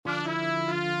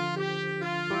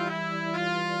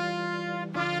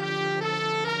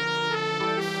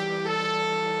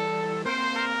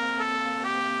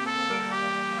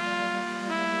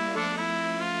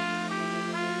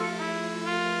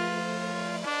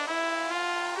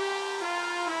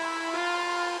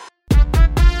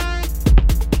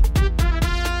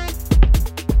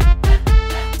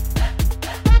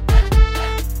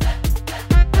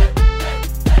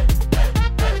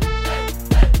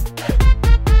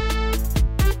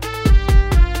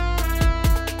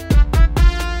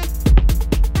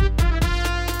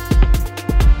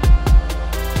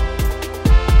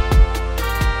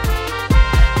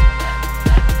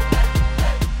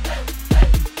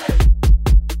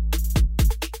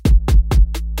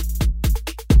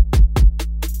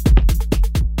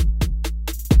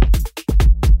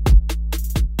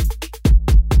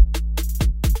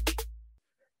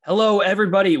Hello,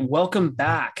 everybody. Welcome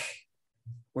back.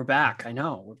 We're back. I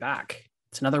know we're back.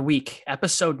 It's another week,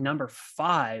 episode number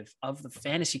 5 of the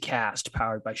Fantasy Cast,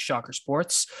 powered by Shocker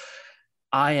Sports.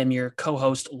 I am your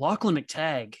co-host, Lachlan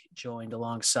McTagg, joined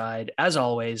alongside, as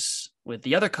always, with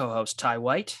the other co-host, Ty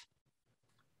White.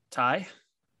 Ty,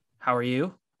 how are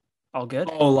you? All good?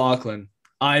 Oh, Lachlan,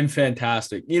 I'm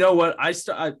fantastic. You know what?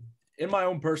 In my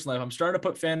own personal life, I'm starting to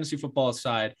put fantasy football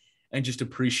aside and just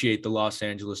appreciate the Los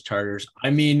Angeles Chargers. I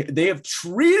mean, they have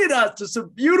treated us to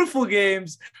some beautiful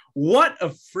games. What a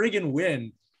friggin'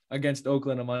 win against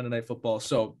Oakland on Monday Night Football.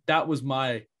 So that was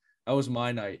my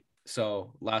night.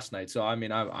 So last night. So I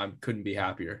mean, I couldn't be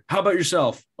happier. How about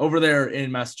yourself over there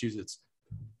in Massachusetts?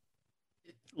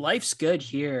 Life's good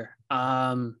here.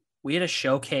 We had a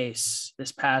showcase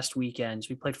this past weekend.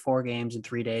 We played 4 games in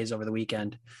 3 days over the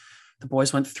weekend. The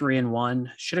boys went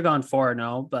 3-1. Should have gone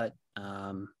 4-0, but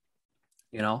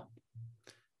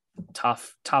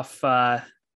tough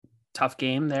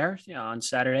game there, on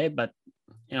Saturday, but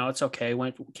it's okay.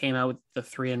 Came out with the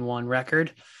 3-1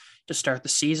 record to start the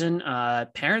season.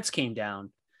 Parents came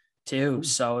down too,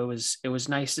 so it was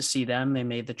nice to see them. They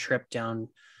made the trip down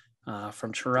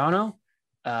from Toronto,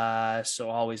 so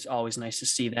always nice to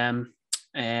see them.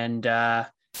 And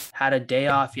had a day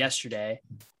off yesterday,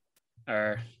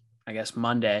 or I guess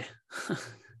Monday,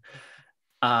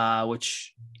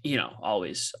 which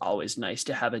always nice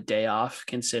to have a day off,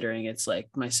 considering it's like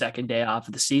my second day off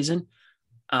of the season.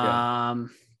 Now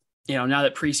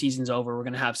that preseason's over, we're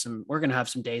gonna have some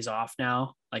days off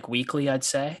now, like weekly, I'd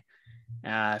say,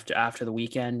 after the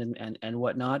weekend and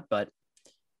whatnot. But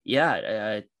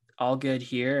yeah, all good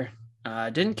here.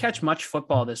 Didn't catch much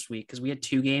football this week because we had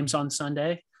 2 games on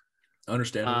Sunday.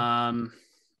 Understandable.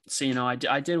 So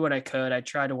I did what I could. I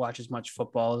tried to watch as much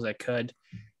football as I could,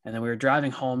 and then we were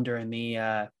driving home during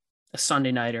the a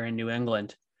Sunday nighter in New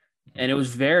England, and it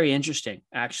was very interesting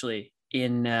actually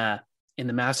in the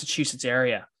Massachusetts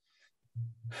area.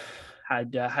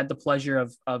 Had the pleasure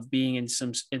of being in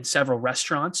several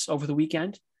restaurants over the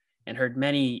weekend, and heard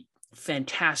many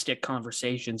fantastic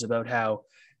conversations about how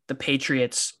the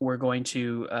Patriots were going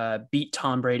to beat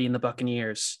Tom Brady and the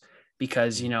Buccaneers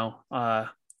because no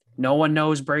one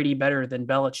knows Brady better than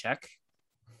Belichick.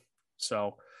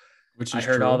 So I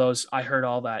heard all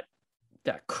that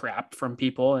crap from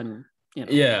people, and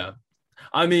yeah,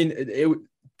 I mean, it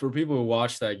for people who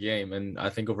watched that game, and I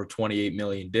think over 28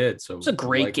 million did. So it was a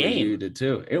great game. You did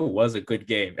too. It was a good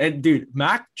game, and dude,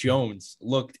 Mac Jones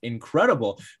looked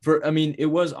incredible. It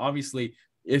was obviously,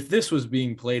 if this was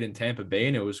being played in Tampa Bay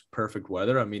and it was perfect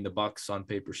weather, I mean, the Bucs on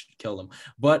paper should kill them.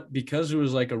 But because it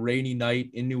was like a rainy night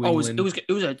in New England,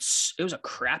 it was a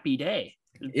crappy day.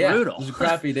 Brutal. It was a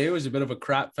crappy day. It was a bit of a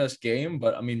crap fest game,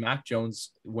 but I mean, Mac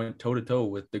Jones went toe to toe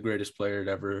with the greatest player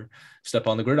to ever step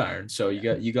on the gridiron. So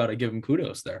you got to give him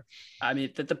kudos there. I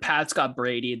mean, the Pats got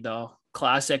Brady though.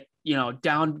 Classic,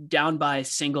 down by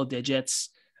single digits.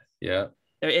 Yeah.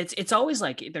 It's always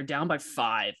like they're down by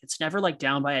 5. It's never like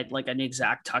down by like an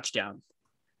exact touchdown.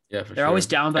 Yeah, they're always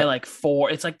down by like 4.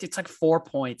 It's like 4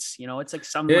 points. It's like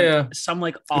some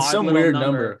odd weird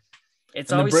number. It's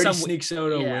and always Brady sneaks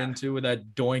out a win too with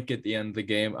that doink at the end of the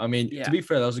game. I mean, to be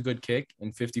fair, that was a good kick,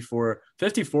 and 54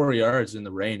 yards in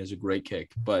the rain is a great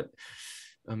kick. But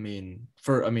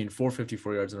for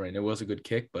 54 yards in the rain, it was a good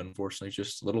kick, but unfortunately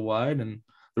just a little wide, and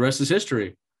the rest is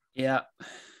history. Yeah.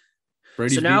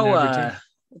 Brady's so now we're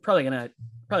probably gonna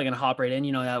hop right in.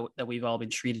 That we've all been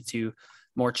treated to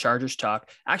more Chargers talk.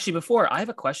 Actually, before, I have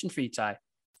a question for you, Ty.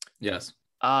 Yes.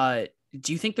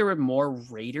 Do you think there were more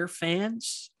Raider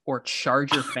fans or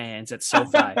Charger fans at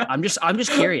SoFi? I'm just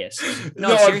curious.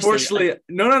 No, unfortunately,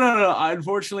 no.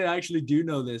 Unfortunately, I actually do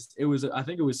know this. I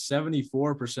think it was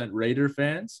 74% Raider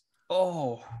fans.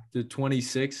 Oh, to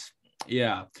 26.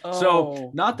 Yeah. Oh.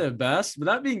 So not the best, but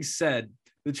that being said,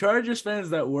 the Chargers fans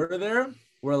that were there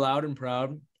were loud and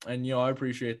proud, and I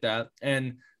appreciate that.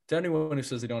 And to anyone who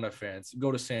says they don't have fans,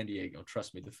 go to San Diego.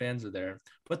 Trust me, the fans are there,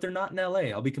 but they're not in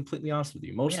LA. I'll be completely honest with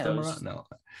you. Most of them are not in LA.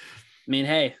 I mean,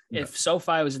 hey, if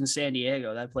SoFi was in San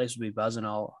Diego, that place would be buzzing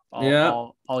all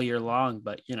year long.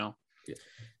 But it's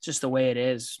just the way it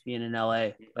is being in LA.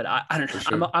 But I don't know.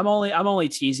 Sure. I'm only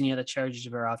teasing you. The Chargers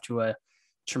are off to a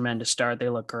tremendous start. They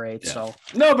look great. Yeah. So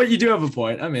no, but you do have a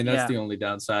point. I mean, that's the only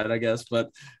downside, I guess. But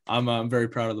I'm very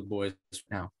proud of the boys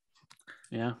now.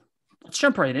 Yeah. Let's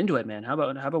jump right into it, man. How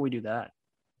about we do that?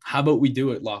 How about we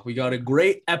do it, Loch? We got a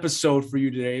great episode for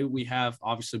you today. We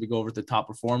go over the top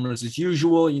performers as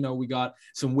usual. We got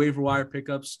some waiver wire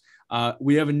pickups.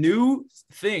 We have a new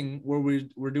thing where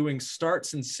we're doing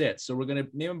starts and sits. So we're going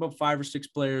to name about 5 or 6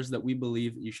 players that we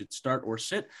believe you should start or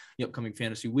sit the upcoming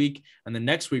fantasy week. And then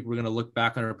next week, we're going to look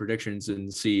back on our predictions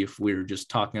and see if we were just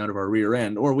talking out of our rear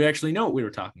end or we actually know what we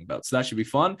were talking about. So that should be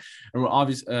fun. And we're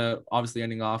obviously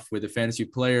ending off with a fantasy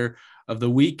player of the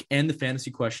week and the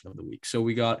fantasy question of the week. So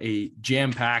we got a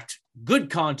jam-packed, good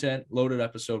content, loaded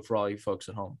episode for all you folks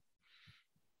at home.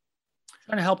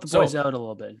 Trying to help the boys out a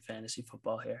little bit in fantasy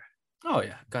football here. Oh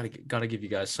yeah, gotta give you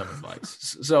guys some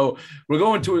advice. So we're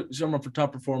going to some of our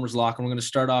top performers, Loch, and we're going to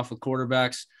start off with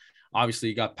quarterbacks. Obviously,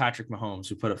 you got Patrick Mahomes,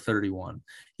 who put up 31.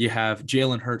 You have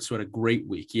Jalen Hurts, who had a great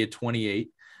week. He had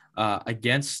 28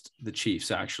 against the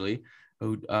Chiefs, actually.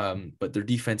 But their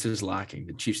defense is lacking.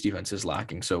 The Chiefs' defense is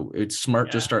lacking. So it's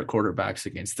smart to start quarterbacks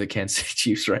against the Kansas City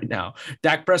Chiefs right now.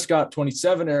 Dak Prescott,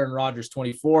 27. Aaron Rodgers,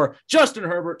 24. Justin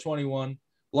Herbert, 21.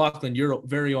 Lachlan, your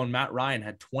very own Matt Ryan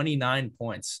had 29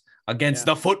 points against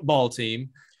the football team,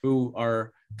 who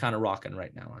are kind of rocking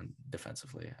right now on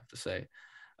defensively, I have to say.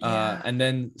 And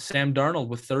then Sam Darnold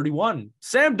with 31.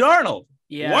 Sam Darnold.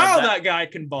 Yeah. Wow, that guy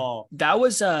can ball. That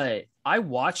was I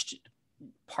watched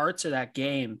parts of that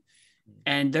game,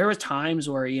 and there were times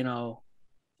where,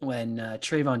 when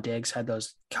Trayvon Diggs had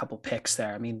those couple picks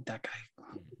there. I mean, that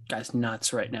guy's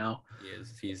nuts right now. He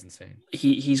is. He's insane.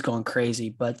 He's going crazy.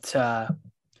 But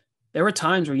there were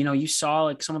times where, you saw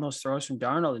like some of those throws from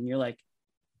Darnold and you're like,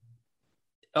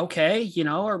 okay,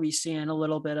 are we seeing a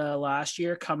little bit of last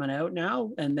year coming out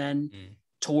now? And then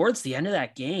towards the end of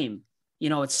that game,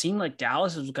 it seemed like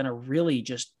Dallas was going to really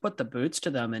just put the boots to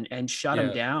them and shut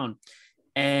them down.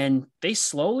 And they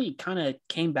slowly kind of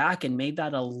came back and made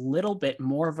that a little bit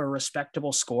more of a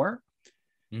respectable score,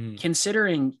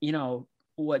 considering,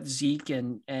 what Zeke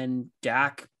and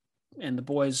Dak and the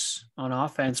boys on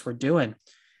offense were doing.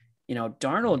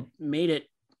 Darnold made it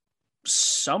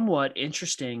somewhat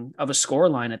interesting of a score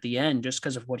line at the end just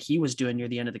because of what he was doing near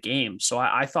the end of the game. So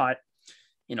I thought,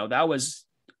 that was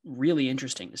really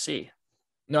interesting to see.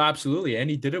 No, absolutely. And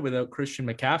he did it without Christian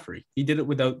McCaffrey. He did it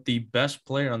without the best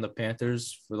player on the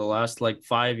Panthers for the last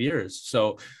 5 years.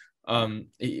 So, and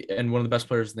one of the best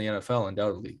players in the NFL,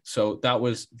 undoubtedly. So that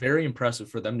was very impressive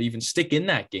for them to even stick in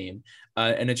that game.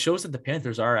 And it shows that the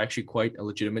Panthers are actually quite a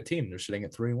legitimate team. They're sitting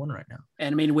at 3-1 right now.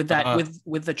 And I mean, with that,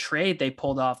 with the trade they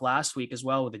pulled off last week as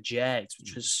well with the Jags,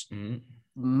 which was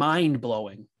mind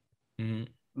blowing, But,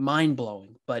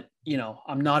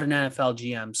 I'm not an NFL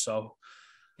GM, so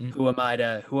who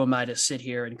am I to sit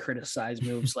here and criticize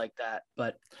moves like that?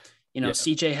 But,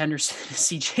 CJ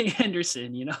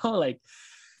Henderson,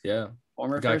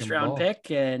 former first round pick,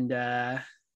 and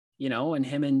and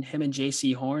him and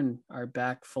JC Horn are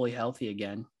back fully healthy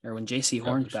again, or when JC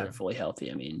Horn's back fully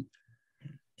healthy. I mean,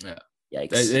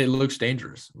 yikes. It looks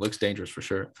dangerous. For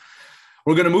sure.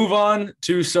 We're going to move on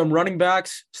to some running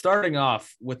backs, starting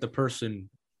off with the person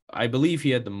I believe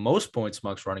he had the most points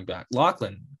amongst running back.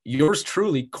 Lachlan, yours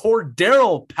truly,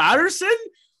 Cordarrelle Patterson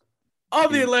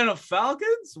of the Atlanta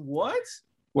Falcons. What?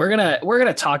 We're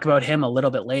gonna talk about him a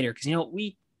little bit later because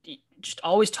we just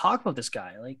always talk about this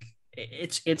guy. Like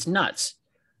it's nuts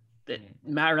that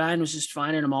Matt Ryan was just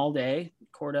finding him all day.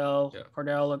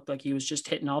 Cordarrelle looked like he was just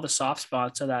hitting all the soft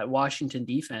spots of that Washington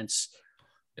defense,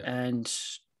 and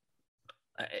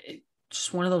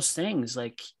just one of those things.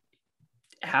 Like,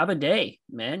 have a day,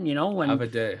 man.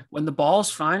 When the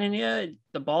ball's finding you,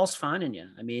 the ball's finding you.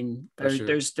 I mean,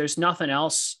 there's nothing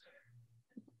else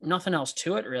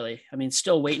to it, really. I mean,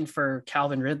 still waiting for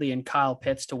Calvin Ridley and Kyle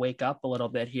Pitts to wake up a little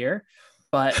bit here.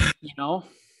 But,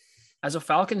 as a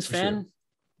Falcons fan,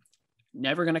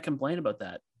 never going to complain about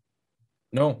that.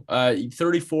 No,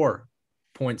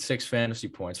 34.6 fantasy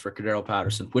points for Cordarrelle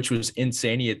Patterson, which was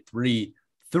insane. He had three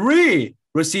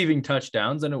receiving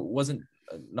touchdowns, and it wasn't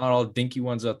not all dinky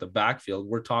ones out the backfield.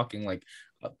 We're talking like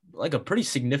a pretty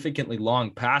significantly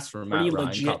long pass for Matt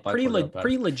Ryan.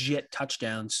 Pretty legit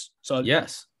touchdowns. So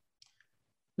yes,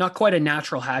 not quite a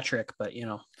natural hat trick, but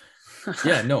yeah,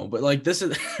 no, but this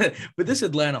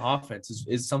Atlanta offense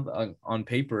is something on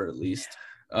paper, at least.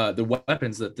 The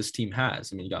weapons that this team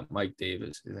has. I mean, you got Mike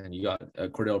Davis, and then you got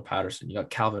Cordarrelle Patterson, you got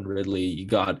Calvin Ridley, you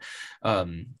got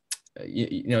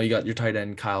you got your tight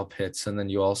end Kyle Pitts, and then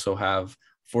you also have,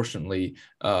 fortunately,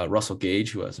 Russell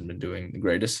Gage, who hasn't been doing the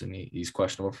greatest, and he's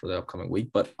questionable for the upcoming week.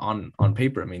 But on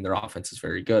paper, I mean, their offense is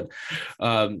very good.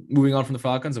 Moving on from the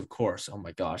Falcons, of course. Oh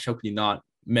my gosh, how can you not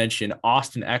mention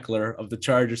Austin Eckler of the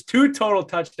Chargers? 2 total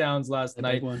touchdowns last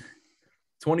night.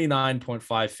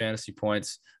 29.5 fantasy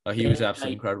points. He was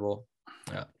absolutely incredible.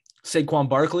 Yeah. Saquon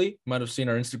Barkley, you might have seen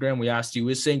our Instagram. We asked you,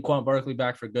 is Saquon Barkley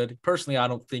back for good? Personally, I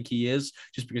don't think he is,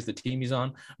 just because the team he's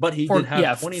on. But he did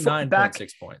have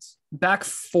 29.6 points. Back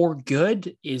for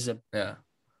good is yeah.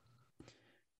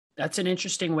 That's an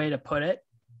interesting way to put it.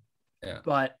 Yeah.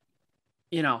 But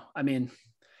I mean,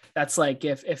 that's like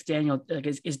if Daniel, like,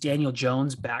 is Daniel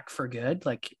Jones back for good?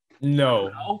 Like,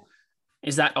 no.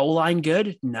 Is that O-line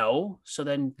good? No. So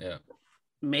then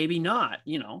maybe not,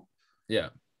 Yeah,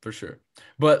 for sure.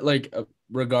 But like,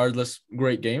 regardless,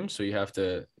 great game. So you have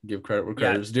to give credit where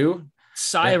credit is due.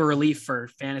 Sigh of relief for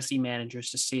fantasy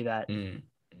managers to see that.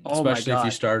 Especially if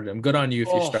you started him. Good on you if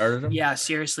you started him. Yeah,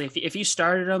 seriously. If you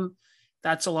started him,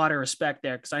 that's a lot of respect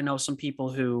there, because I know some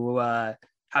people who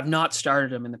have not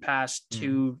started him in the past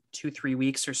 2-3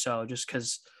 weeks or so, just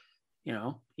because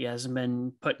he hasn't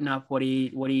been putting up what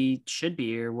he should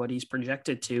be or what he's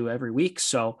projected to every week.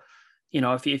 So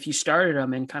if you started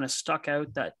him and kind of stuck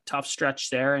out that tough stretch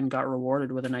there and got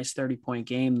rewarded with a nice 30-point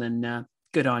game, then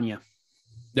good on you.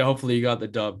 Yeah, hopefully you got the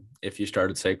dub if you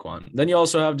started Saquon. Then you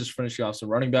also have, just finishing off some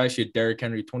running backs, you had Derrick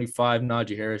Henry 25,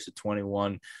 Najee Harris at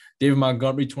 21, David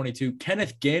Montgomery 22,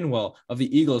 Kenneth Gainwell of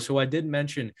the Eagles, who I did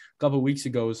mention a couple of weeks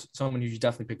ago is someone you should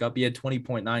definitely pick up. He had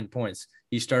 20.9 points.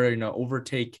 He started to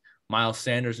overtake Miles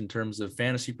Sanders in terms of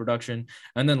fantasy production.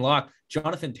 And then Loch,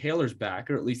 Jonathan Taylor's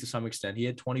back, or at least to some extent. He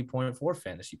had 20.4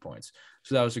 fantasy points.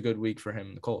 So that was a good week for him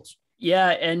and the Colts. Yeah,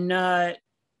 and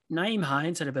Nyheim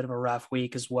Hines had a bit of a rough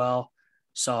week as well.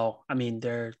 So, I mean,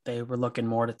 they were looking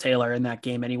more to Taylor in that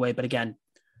game anyway. But again,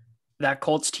 that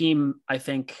Colts team, I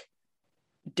think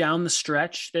down the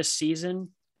stretch this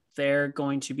season, they're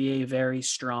going to be a very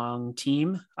strong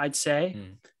team, I'd say,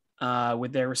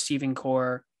 with their receiving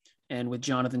core and with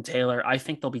Jonathan Taylor. I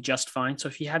think they'll be just fine. So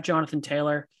if you have Jonathan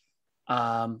Taylor,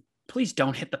 please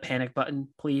don't hit the panic button,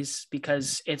 please,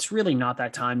 because it's really not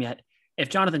that time yet. If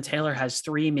Jonathan Taylor has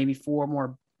 3, maybe 4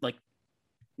 more like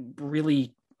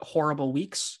really horrible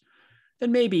weeks,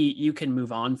 then maybe you can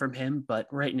move on from him. But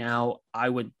right now,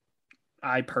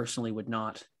 I personally would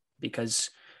not, because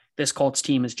this Colts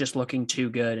team is just looking too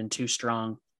good and too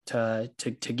strong to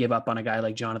give up on a guy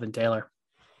like Jonathan Taylor.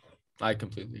 I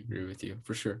completely agree with you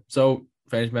for sure. So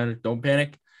fantasy manager, don't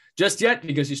panic just yet,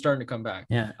 because he's starting to come back.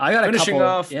 Yeah, I got finishing a couple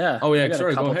off. Yeah. Oh yeah,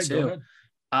 sorry. Go ahead.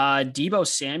 Deebo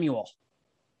Samuel,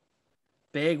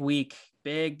 big week.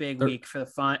 Big week for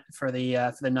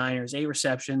the Niners. 8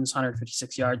 receptions,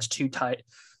 156 yards, two tight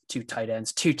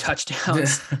ends, 2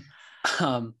 touchdowns.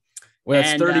 Well,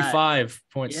 that's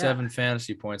 35.7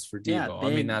 fantasy points for Deebo. I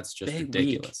mean, that's just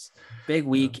ridiculous. Big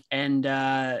week. And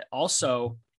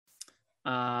also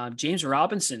James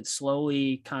Robinson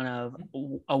slowly kind of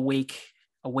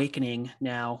awakening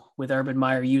now, with Urban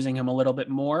Meyer using him a little bit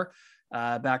more.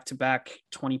 Back-to-back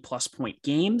 20-plus point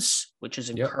games, which is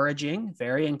encouraging,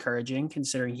 very encouraging,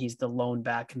 considering he's the lone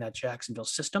back in that Jacksonville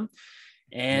system.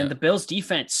 And the Bills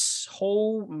defense,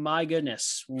 oh my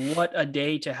goodness, what a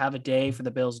day to have a day for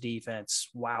the Bills defense.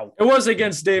 Wow. It was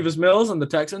against Davis Mills and the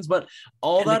Texans, but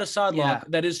that aside, Loch,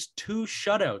 that is 2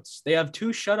 shutouts. They have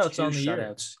 2 shutouts on the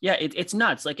year. Yeah, it's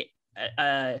nuts. Like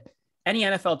any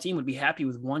NFL team would be happy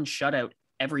with 1 shutout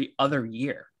every other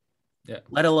year. Yeah.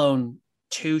 Let alone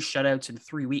 2 shutouts in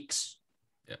 3 weeks.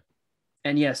 Yeah.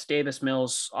 And yes, Davis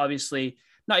Mills, obviously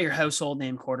not your household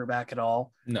name quarterback at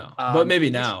all. No, but maybe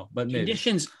now. But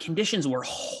conditions were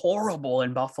horrible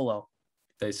in Buffalo.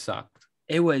 They sucked.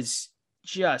 It was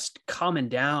just coming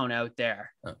down out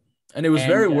there. And it was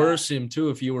very worrisome too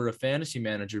if you were a fantasy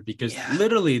manager, because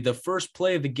literally the first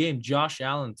play of the game, Josh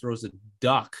Allen throws a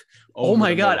duck. Oh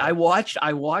my God. I watched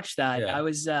that.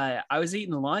 Yeah. I was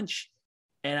eating lunch.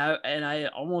 And I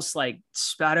almost like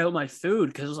spat out my food,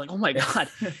 because I was like, oh my God,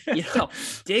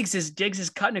 Diggs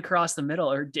is cutting across the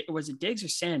middle. Or was it Diggs or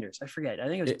Sanders? I forget. I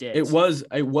think it was Diggs. It was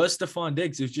Stephon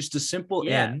Diggs. It was just a simple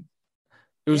in.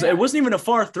 It wasn't even a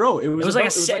far throw. It was like a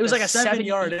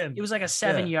 7-yard in. It was like a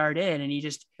 7-yard in, and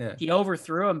he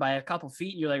overthrew him by a couple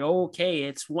feet. And you're like, okay,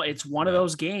 it's one of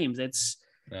those games. It's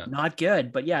not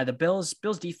good. But yeah, the Bills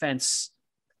defense,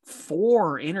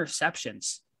 4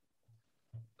 interceptions.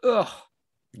 Ugh.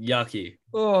 Yucky.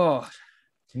 Oh,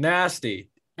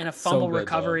 nasty. And a fumble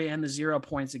recovery and the 0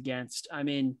 points against. I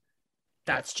mean,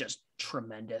 that's just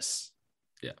tremendous.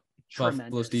 Yeah.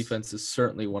 Buffalo's defense is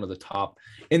certainly one of the top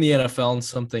in the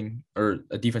NFL, and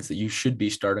a defense that you should be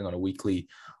starting on a weekly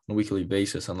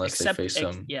basis, unless they face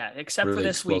some. Except really for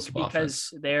this week,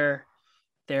 because they're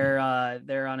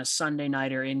on a Sunday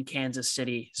nighter in Kansas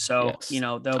City. So,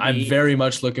 I'm very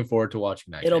much looking forward to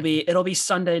watching that. It'll be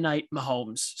Sunday night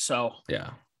Mahomes. So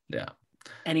yeah.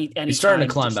 He's starting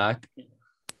to climb back.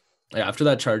 Yeah. After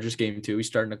that Chargers game too, he's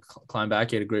starting to climb back.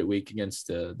 He had a great week against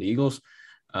the Eagles.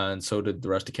 and so did the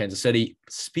rest of Kansas City.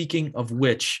 Speaking of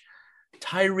which,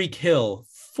 Tyreek Hill,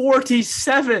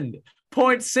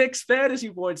 47.6 fantasy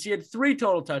points. He had 3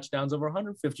 total touchdowns, over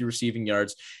 150 receiving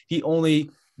yards. He only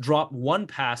dropped 1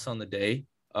 pass on the day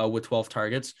with 12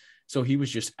 targets. So he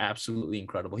was just absolutely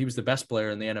incredible. He was the best player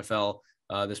in the NFL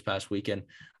this past weekend.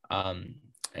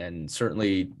 And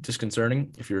certainly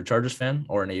disconcerting if you're a Chargers fan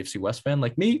or an AFC West fan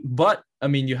like me. But, I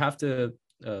mean, you have to,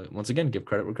 once again, give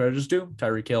credit where credit is due.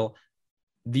 Tyreek Hill,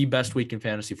 the best week in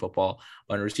fantasy football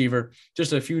on receiver.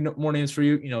 Just a few more names for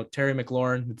you. Terry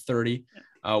McLaurin with 30.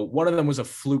 One of them was a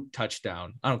fluke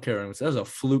touchdown. I don't care. That was a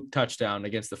fluke touchdown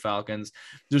against the Falcons.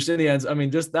 Just in the end, I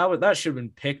mean, just that should have been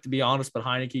picked, to be honest. But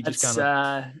Heineke just kind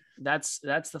of that's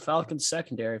the Falcons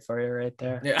secondary for you right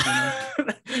there. Yeah.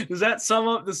 Does that sum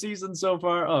up the season so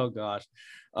far? Oh gosh.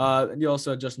 And you also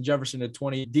had Justin Jefferson at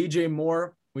 20. DJ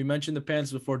Moore. We mentioned the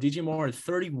Panthers before. DJ Moore at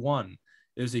 31.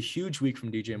 It was a huge week from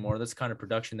DJ Moore. That's the kind of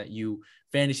production that you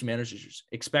fantasy managers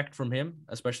expect from him,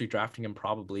 especially drafting him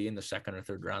probably in the 2nd or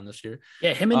 3rd round this year.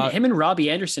 Yeah, him and Robbie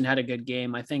Anderson had a good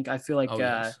game. I feel like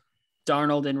yes.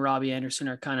 Darnold and Robbie Anderson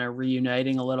are kind of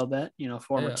reuniting a little bit.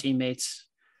 Former teammates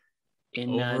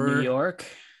in New York,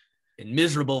 in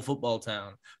miserable football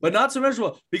town, but not so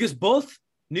miserable because both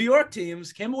New York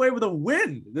teams came away with a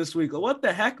win this week. What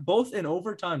the heck? Both in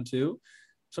overtime too.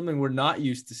 Something we're not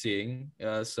used to seeing.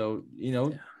 That's a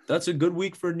good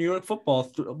week for New York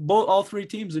football. All 3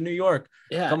 teams in New York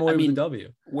come away with a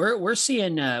W. We're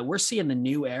seeing the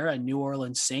new era New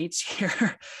Orleans Saints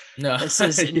here. No, this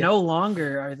is no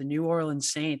longer are the New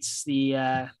Orleans Saints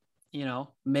the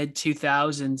mid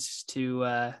 2000s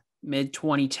to mid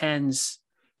 2010s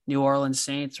New Orleans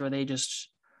Saints where they just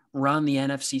run the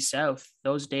NFC South.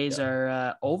 Those days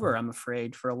are over, I'm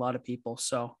afraid, for a lot of people.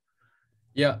 So.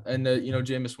 Yeah, and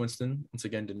Jameis Winston once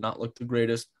again did not look the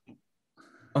greatest.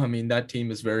 I mean, that team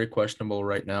is very questionable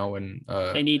right now, and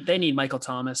they need Michael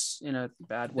Thomas in a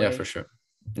bad way. Yeah, for sure.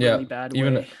 Really bad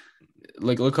even way.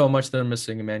 Look how much they're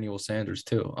missing Emmanuel Sanders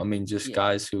too. I mean, just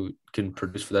guys who can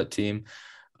produce for that team.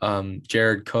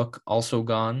 Jared Cook also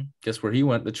gone. Guess where he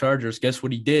went? The Chargers. Guess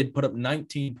what he did? Put up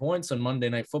 19 points on Monday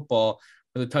Night Football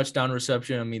with a touchdown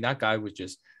reception. I mean, that guy was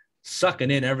just sucking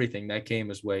in everything that came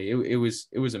his way. It was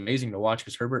amazing to watch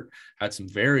because Herbert had some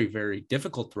very, very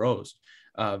difficult throws.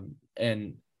 And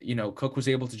Cook was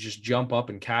able to just jump up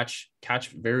and catch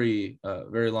very,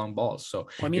 very long balls. So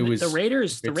the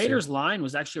Raiders line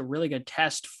was actually a really good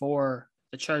test for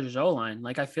the Chargers O line.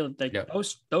 Like I feel like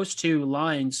those 2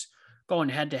 lines going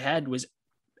head to head was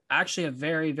actually a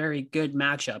very, very good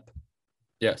matchup.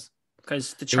 Yes,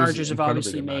 because the Chargers have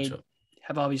obviously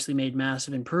made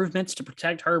massive improvements to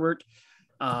protect Herbert.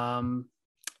 And,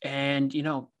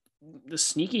 the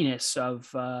sneakiness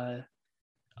of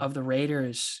the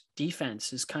Raiders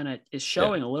defense is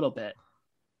showing a little bit.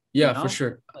 Yeah, for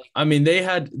sure. I mean, they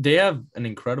have an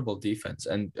incredible defense.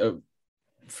 And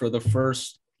for the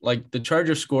first, the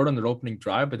Chargers scored on their opening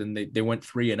drive, but then they went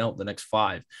 3 and out the next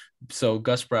 5. So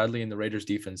Gus Bradley and the Raiders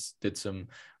defense did some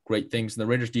great things. And the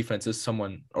Raiders defense is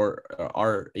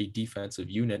are a defensive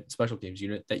unit, special teams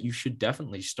unit that you should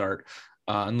definitely start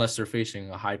unless they're facing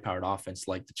a high-powered offense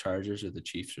like the Chargers or the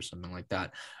Chiefs or something like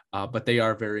that. But they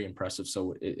are very impressive.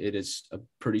 So it is a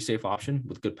pretty safe option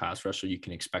with good pass rush. So you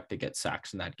can expect to get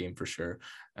sacks in that game for sure.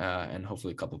 And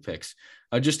hopefully a couple picks.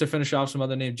 Just to finish off some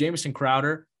other names, Jamison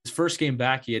Crowder, his first game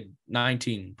back, he had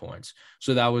 19 points.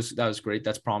 So that was great.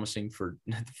 That's promising for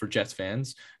Jets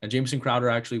fans. And Jamison Crowder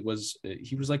actually was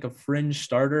like a fringe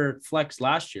starter flex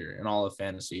last year in all of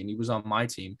fantasy. And he was on my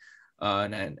team.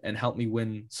 And helped me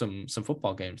win some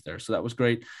football games there. So that was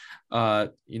great.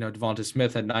 Devonta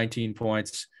Smith had 19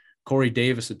 points. Corey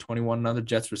Davis had 21, another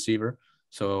Jets receiver.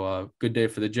 So good day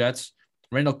for the Jets.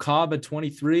 Randall Cobb at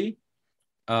 23.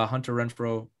 Hunter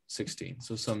Renfrow, 16.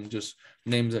 So some just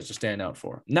names that just stand out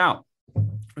for. Now,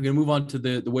 we're going to move on to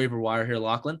the waiver wire here,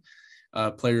 Lachlan.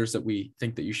 Players that we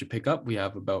think that you should pick up. We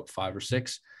have about 5 or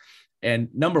 6. And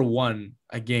number 1,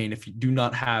 again, if you do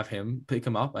not have him, pick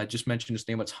him up. I just mentioned his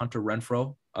name. It's Hunter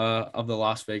Renfrow of the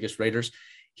Las Vegas Raiders.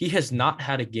 He has not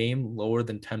had a game lower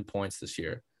than 10 points this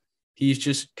year. He's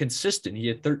just consistent. He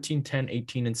had 13, 10,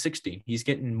 18, and 16. He's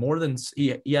getting more than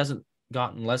he hasn't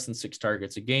gotten less than 6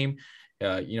 targets a game.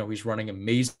 He's running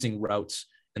amazing routes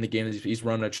in the game. He's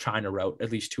run a China route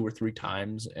at least 2 or 3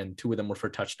 times, and 2 of them were for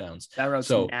touchdowns. That route's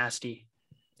nasty.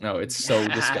 No, it's so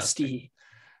disgusting.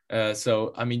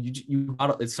 So I mean,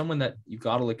 it's someone that you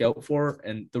got to look out for.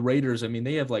 And the Raiders, I mean,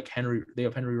 they have Henry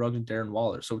Ruggs and Darren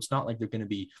Waller, so it's not like they're going to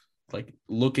be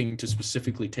looking to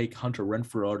specifically take Hunter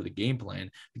Renfrow out of the game plan,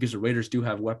 because the Raiders do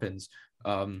have weapons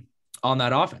on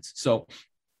that offense. So,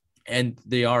 and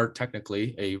they are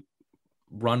technically a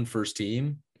run first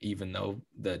team, even though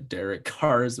the Derek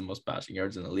Carr is the most passing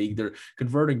yards in the league. They're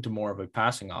converting to more of a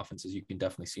passing offense, as you can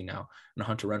definitely see now. And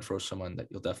Hunter Renfrow is someone that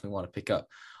you'll definitely want to pick up.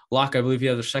 Loch, I believe you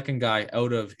have the second guy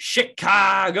out of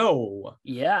Chicago.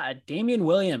 Yeah, Damian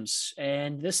Williams.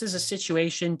 And this is a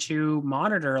situation to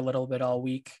monitor a little bit all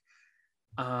week,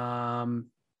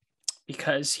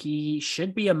 because he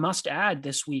should be a must-add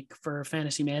this week for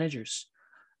fantasy managers,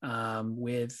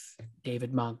 with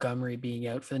David Montgomery being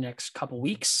out for the next couple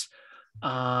weeks.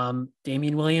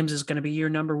 Damian Williams is going to be your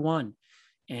number one.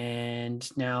 And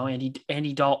now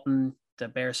Andy Dalton, the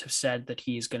Bears have said that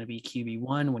he is going to be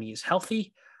QB1 when he is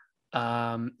healthy,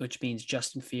 which means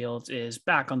Justin Fields is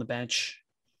back on the bench.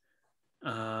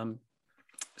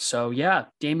 So yeah,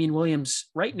 Damian Williams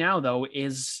right now, though,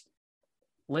 is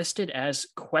listed as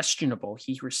questionable.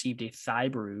 He received a thigh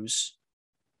bruise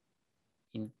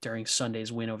during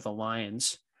Sunday's win over the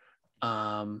Lions.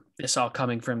 This all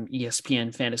coming from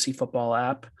ESPN Fantasy Football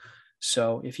app.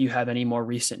 So if you have any more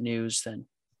recent news, then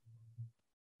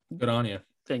good on you.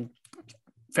 Then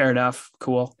fair enough.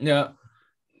 Cool. Yeah.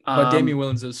 But Damian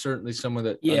Williams is certainly someone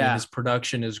that, yeah. I mean, his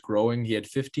production is growing. He had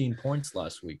 15 points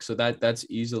last week. So that's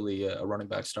easily a running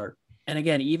back start. And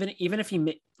again, even if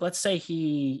he, let's say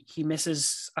he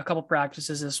misses a couple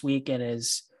practices this week and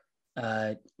is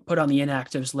put on the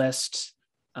inactives list,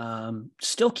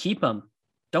 still keep him.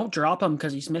 Don't drop him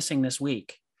because he's missing this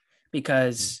week,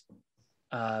 because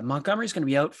Montgomery's going to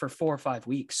be out for 4 or 5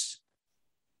 weeks.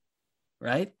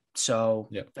 Right. So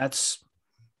that's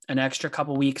an extra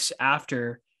couple weeks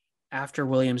after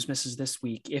Williams misses this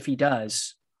week, if he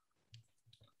does,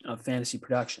 of fantasy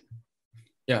production.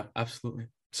 Yeah, absolutely.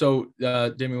 So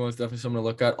Damian Williams definitely someone to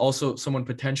look at. Also, someone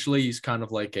potentially, he's kind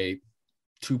of like a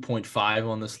 2.5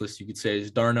 on this list, you could say,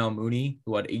 is Darnell Mooney,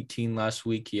 who had 18 last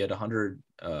week. He had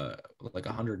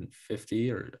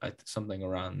 150 or something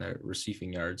around there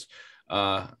receiving yards,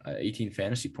 18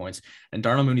 fantasy points. And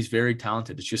Darnell Mooney's very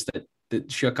talented. It's just that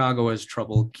Chicago has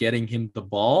trouble getting him the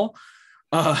ball.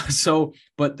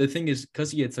 But the thing is,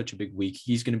 because he had such a big week,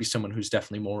 he's going to be someone who's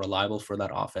definitely more reliable for that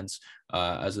offense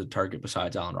as a target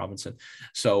besides Allen Robinson.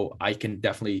 So I can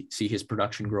definitely see his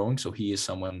production growing. So he is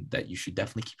someone that you should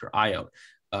definitely keep your eye out.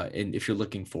 And if you're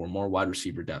looking for more wide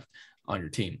receiver depth on your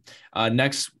team.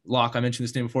 Next, Loch, I mentioned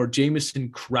this name before,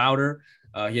 Jamison Crowder.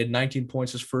 He had 19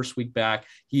 points his first week back.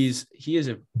 He is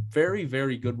a very,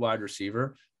 very good wide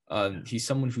receiver. He's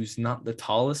someone who's not the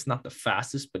tallest, not the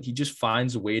fastest, but he just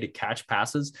finds a way to catch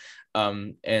passes.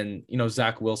 And,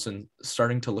 Zach Wilson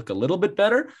starting to look a little bit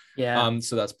better. Yeah.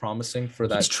 So that's promising for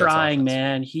that. He's trying,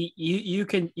 man. You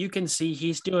can see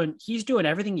he's doing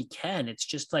everything he can. It's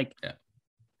just like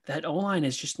that O-line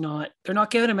is just they're not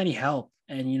giving him any help.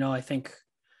 And, I think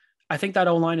that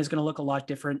O-line is going to look a lot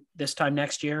different this time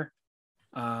next year.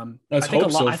 Let's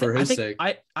hope so for his sake.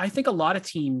 I think a lot of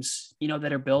teams,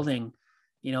 that are building,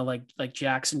 like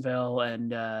Jacksonville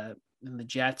and the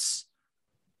Jets,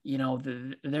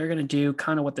 they're going to do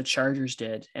kind of what the Chargers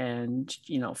did and,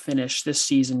 finish this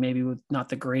season maybe with not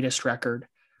the greatest record,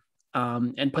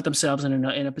 and put themselves in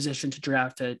a position to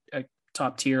draft a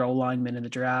top tier O lineman in the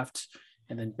draft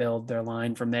and then build their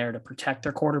line from there to protect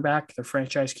their quarterback, their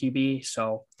franchise QB.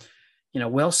 So,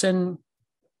 Wilson,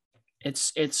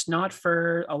 it's not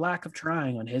for a lack of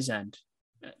trying on his end.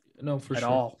 No, for at sure.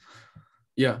 all.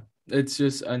 Yeah. It's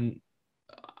just, and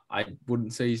I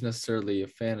wouldn't say he's necessarily a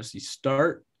fantasy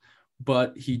start,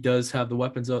 but he does have the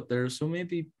weapons out there. So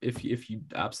maybe if you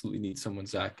absolutely need someone,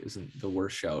 Zach isn't the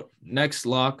worst shout. Next,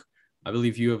 Loch, I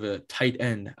believe you have a tight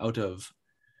end out of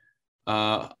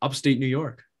upstate New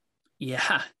York.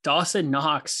 Yeah, Dawson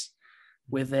Knox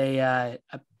with a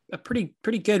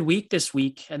pretty good week this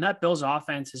week, and that Bills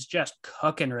offense is just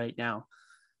cooking right now.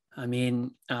 I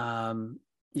mean,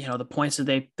 the points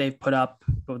that they've put up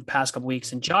over the past couple of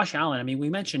weeks, and Josh Allen. I mean,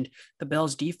 we mentioned the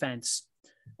Bills defense,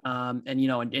 and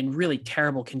in really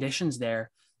terrible conditions there,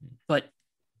 but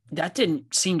that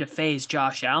didn't seem to phase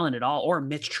Josh Allen at all, or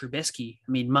Mitch Trubisky.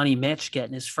 I mean, Money Mitch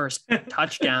getting his first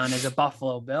touchdown as a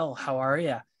Buffalo Bill. How are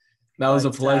you? That was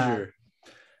a pleasure.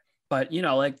 But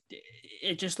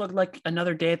it just looked like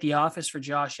another day at the office for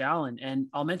Josh Allen. And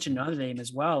I'll mention another name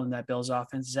as well in that Bills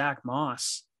offense, Zach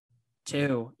Moss,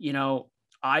 too.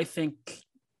 I think,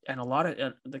 and a lot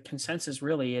of the consensus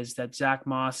really is that Zach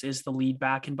Moss is the lead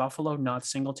back in Buffalo, not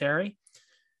Singletary,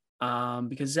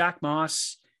 because Zach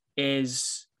Moss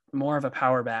is more of a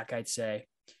power back, I'd say.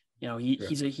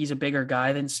 He's a bigger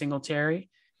guy than Singletary,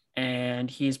 and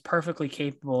he's perfectly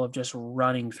capable of just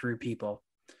running through people.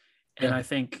 And I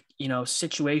think,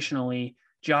 situationally,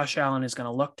 Josh Allen is going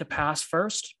to look to pass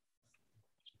first.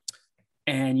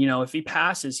 And, you know, if he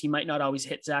passes, he might not always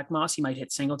hit Zach Moss. He might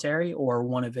hit Singletary or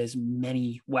one of his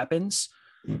many weapons,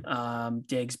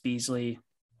 Diggs, Beasley,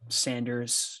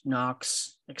 Sanders,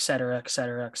 Knox, et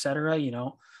cetera, you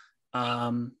know.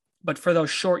 But for those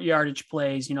short yardage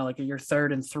plays, you know, like your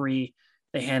 3rd and 3,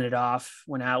 they hand it off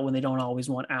when they don't always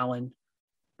want Allen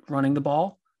running the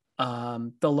ball.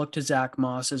 They'll look to Zach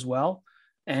Moss as well.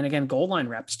 And again, goal line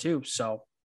reps too. So,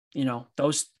 you know,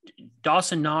 those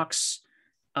Dawson Knox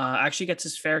actually gets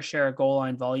his fair share of goal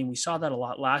line volume. We saw that a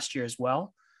lot last year as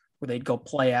well, where they'd go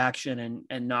play action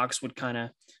and Knox would kind of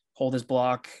hold his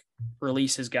block,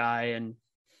 release his guy, and,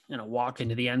 you know, walk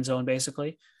into the end zone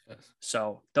basically. Yes.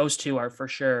 So those two are for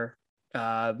sure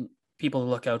people to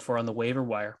look out for on the waiver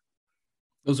wire.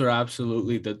 Those are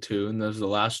absolutely the two, and those are the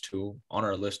last two on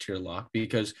our list here, Loch,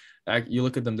 because you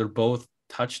look at them, they're both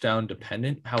touchdown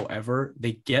dependent. However,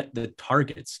 they get the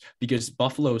targets because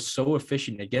Buffalo is so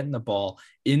efficient at getting the ball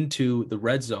into the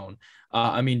red zone.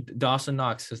 I mean, Dawson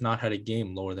Knox has not had a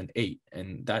game lower than 8,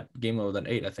 and that game lower than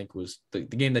 8, I think, was the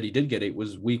game that he did get 8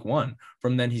 was week 1.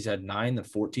 From then he's had 9, then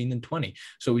 14, then 20.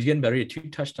 So he's getting better. He had 2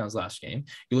 touchdowns last game.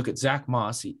 You look at Zach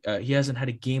Moss, he hasn't had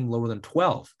a game lower than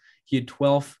 12. He had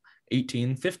 12,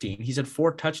 18, 15. He's had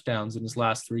 4 touchdowns in his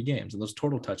last 3 games, and those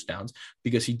total touchdowns,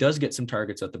 because he does get some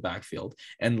targets at the backfield.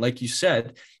 And like you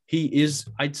said,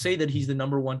 I'd say that he's the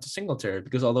number 1 to Singletary,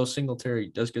 because although Singletary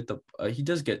does get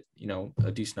you know,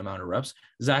 a decent amount of reps,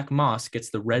 Zach Moss gets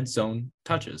the red zone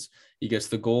touches. He gets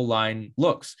the goal line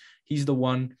looks. He's the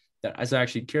one that is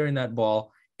actually carrying that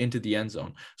ball into the end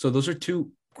zone. So those are 2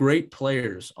 great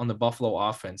players on the Buffalo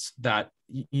offense that,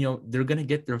 you know, they're going to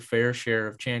get their fair share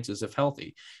of chances if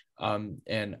healthy.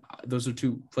 And those are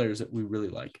 2 players that we really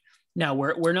like. Now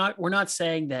we're not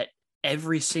saying that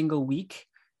every single week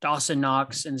Dawson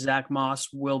Knox and Zach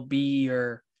Moss will be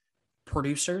your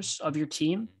producers of your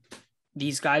team.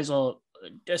 These guys will,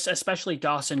 especially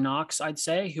Dawson Knox, I'd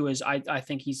say, who is, I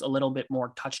think he's a little bit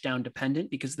more touchdown dependent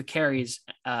because the carries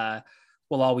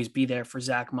will always be there for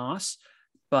Zach Moss.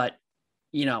 But,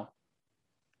 you know,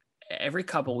 every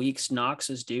couple of weeks, Knox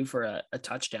is due for a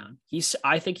touchdown.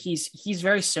 I think he's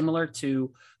very similar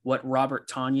to what Robert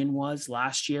Tonyan was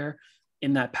last year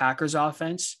in that Packers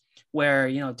offense, where,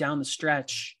 you know, down the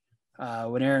stretch,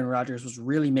 when Aaron Rodgers was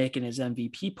really making his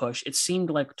MVP push, it seemed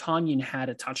like Tonyan had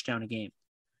a touchdown a game.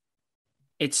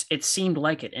 It seemed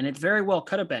like it, and it very well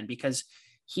could have been, because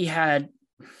he had,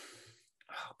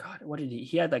 oh God, what did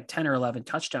he had like 10 or 11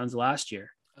 touchdowns last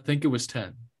year. I think it was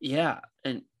 10. Yeah.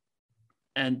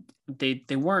 And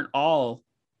they weren't all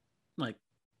like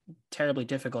terribly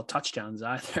difficult touchdowns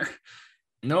either.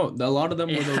 No, a lot of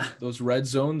them were those red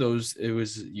zone. It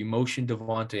was you motion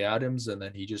Devontae Adams, and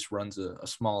then he just runs a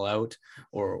small out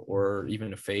or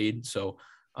even a fade. So,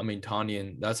 I mean,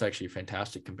 Tonyan, that's actually a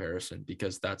fantastic comparison,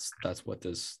 because that's what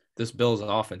this Bills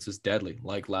offense is deadly,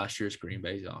 like last year's Green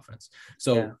Bay's offense.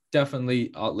 So yeah.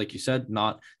 Definitely, like you said,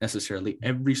 not necessarily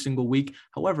every single week.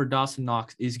 However, Dawson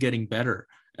Knox is getting better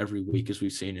every week, as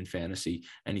we've seen in fantasy,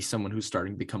 and he's someone who's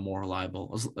starting to become more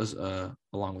reliable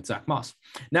along with Zach Moss.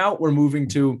 Now we're moving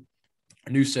to a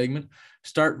new segment,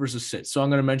 start versus sit. So I'm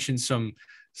going to mention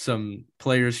some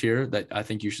players here that I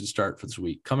think you should start for this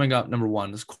week. Coming up, number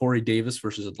 1 is Corey Davis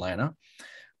versus Atlanta.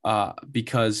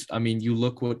 Because, I mean, you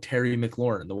look what Terry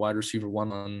McLaurin, the wide receiver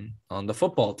 1 on the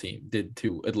football team, did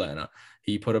to Atlanta.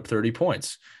 He put up 30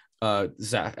 points.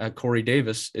 Corey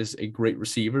Davis is a great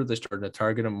receiver. They're starting to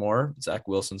target him more. Zach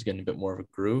Wilson's getting a bit more of a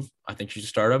groove. I think you should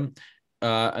start him.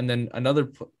 And then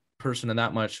another person in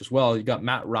that much as well, you got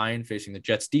Matt Ryan facing the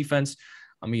Jets defense.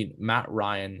 I mean, Matt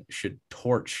Ryan should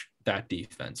torch that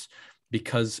defense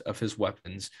because of his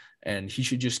weapons, and he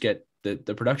should just get the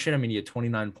production. I mean, he had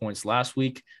 29 points last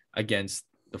week against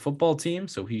the football team,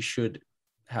 so he should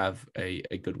have a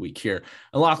good week here.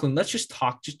 And Lachlan, let's just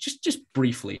talk just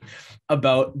briefly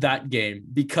about that game,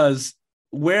 because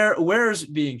where is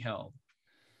it being held?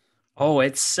 Oh,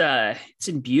 it's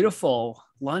in beautiful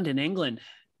London, England,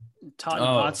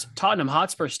 Tottenham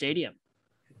Hotspur Stadium.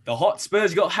 The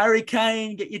Hotspurs, you got Harry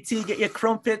Kane, get your tea, get your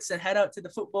crumpets, and head out to the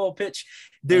football pitch.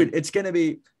 Dude, it's going to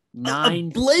be a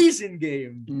blazing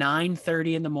game.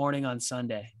 9:30 in the morning on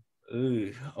Sunday.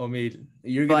 Ooh, I mean,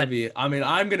 I'm going to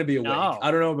be awake. No, I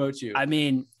don't know about you. I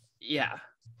mean, yeah.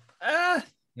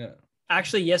 Yeah.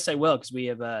 Actually, yes, I will, because we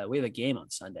have a game on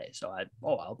Sunday. So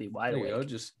I'll be wide awake. Go.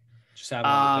 Just have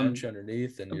a bench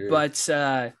underneath. But,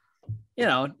 you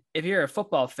know, if you're a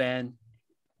football fan,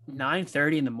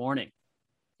 9:30 in the morning.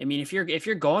 I mean, if you're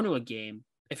going to a game,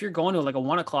 if you're going to like a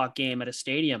 1:00 game at a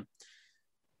stadium,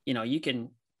 you know, you can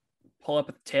pull up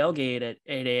at the tailgate at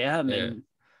 8 a.m. and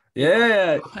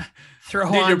throw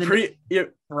on the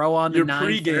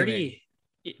 9:30.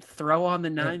 throw on the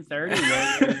 9:30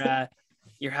 where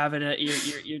you're having a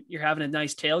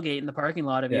nice tailgate in the parking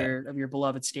lot of your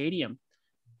beloved stadium.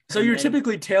 So you're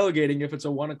typically tailgating if it's a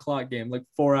 1:00 game, like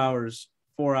 4 hours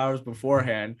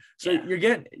beforehand. So you're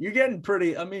getting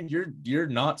pretty. I mean, you're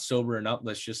not sobering up.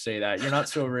 Let's just say that you're not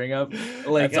sobering up.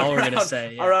 Like that's all we're gonna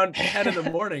say. Yeah. Around 10 in the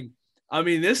morning. I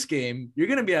mean, this game you're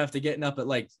gonna be after getting up at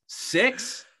like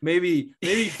 6, maybe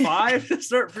 5 to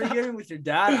start pregame with your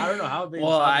dad. I don't know how big.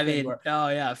 Well, I mean,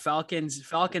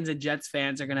 Falcons and Jets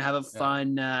fans are gonna have a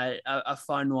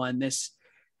fun one this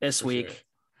week. Sure.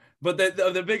 But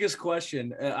the biggest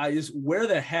question is where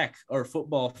the heck are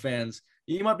football fans?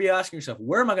 You might be asking yourself,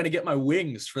 where am I going to get my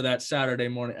wings for that Saturday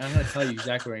morning? I'm going to tell you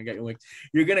exactly where you're going to get your wings.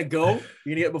 You're going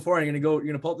to get before, and you're going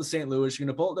to pull up to St. Louis. You're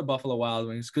going to pull up the Buffalo Wild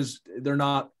Wings because they're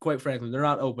not, quite frankly, they're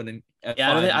not opening at 5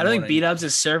 I don't think B-Dubs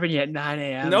is serving you at 9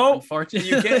 a.m. No,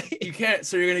 unfortunately. you can't.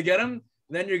 So you're going to get them.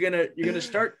 Then you're going to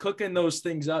start cooking those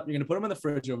things up. You're going to put them in the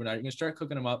fridge overnight. You're going to start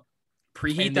cooking them up.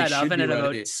 Preheat that oven at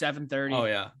about 7:30. Oh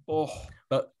yeah.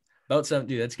 About 7,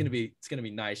 dude. It's gonna be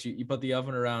nice. You put the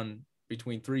oven around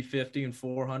between 350 and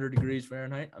 400 degrees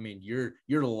Fahrenheit. I mean,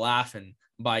 you're laughing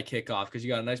by kickoff because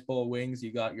you got a nice bowl of wings.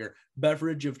 You got your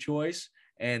beverage of choice,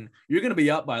 and you're gonna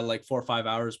be up by like 4 or 5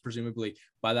 hours presumably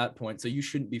by that point. So you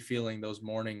shouldn't be feeling those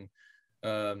morning.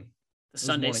 The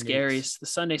Sunday scaries. The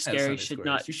Sunday scaries should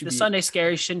not. The Sunday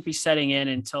scaries shouldn't be setting in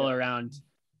until around.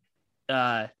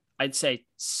 I'd say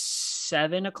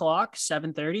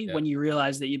 7:30 when you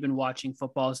realize that you've been watching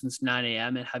football since 9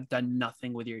 a.m. and have done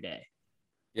nothing with your day.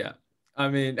 Yeah. I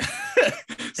mean,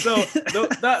 so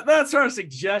that's our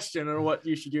suggestion on what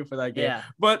you should do for that game. Yeah.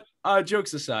 But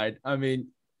jokes aside, I mean,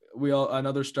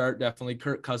 another start, definitely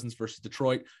Kirk Cousins versus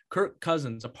Detroit. Kirk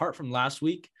Cousins, apart from last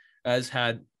week, has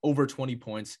had over 20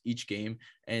 points each game.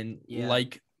 And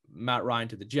like Matt Ryan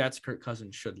to the Jets, Kirk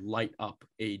Cousins should light up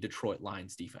a Detroit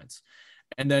Lions defense.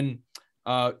 And then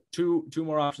two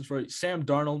more options for you. Sam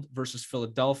Darnold versus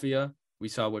Philadelphia. We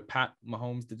saw what Pat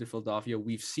Mahomes did to Philadelphia.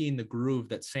 We've seen the groove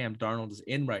that Sam Darnold is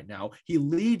in right now. He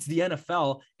leads the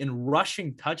NFL in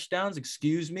rushing touchdowns.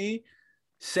 Excuse me,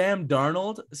 Sam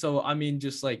Darnold. So, I mean,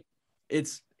 just like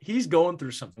he's going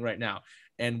through something right now,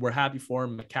 and we're happy for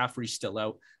him. McCaffrey's still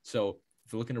out. So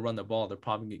if they're looking to run the ball, they're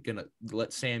probably going to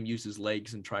let Sam use his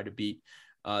legs and try to beat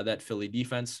that Philly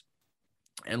defense.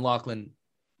 And Lachlan,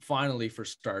 finally, for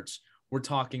starts, we're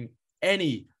talking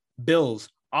any Bills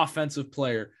offensive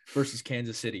player versus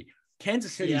Kansas City.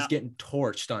 Kansas City is getting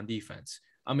torched on defense.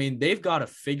 I mean, they've got to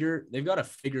figure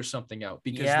something out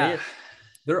because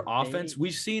their offense,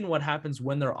 we've seen what happens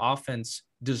when their offense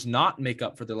does not make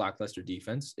up for the lackluster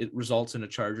defense. It results in a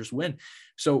Chargers win.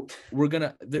 So they're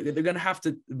going to have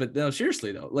to, but no,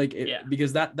 seriously though,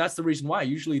 because that's the reason why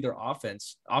usually their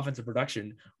offensive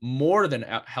production more than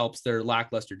helps their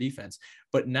lackluster defense.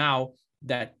 But now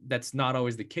that's not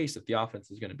always the case, that the offense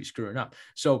is going to be screwing up.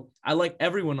 So I like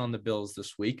everyone on the Bills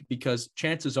this week because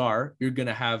chances are you're going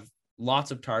to have lots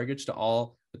of targets to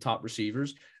all the top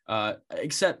receivers,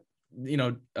 except,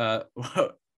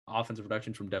 offensive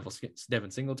production from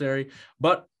Devin Singletary,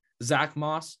 but Zach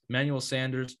Moss, Emmanuel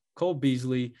Sanders, Cole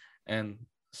Beasley, and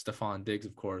Stephon Diggs,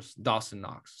 of course, Dawson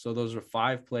Knox. So those are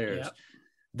 5 players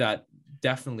that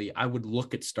definitely I would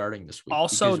look at starting this week.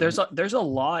 Also, there's a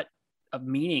lot of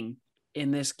meaning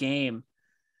in this game.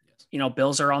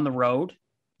 Bills are on the road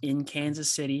in Kansas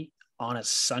City on a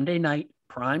Sunday night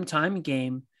primetime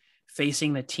game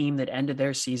facing the team that ended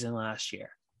their season last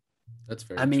year. That's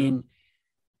very true. Mean,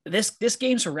 this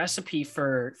game's a recipe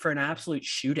for an absolute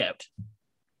shootout.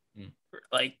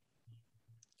 Like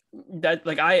that,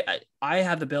 I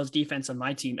have the Bills defense on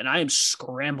my team and I am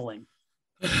scrambling.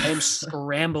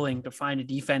 To find a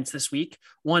defense this week.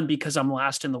 One, because I'm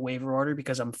last in the waiver order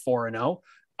because I'm 4-0.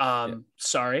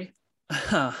 Sorry.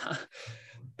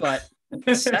 But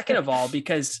second of all,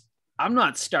 because I'm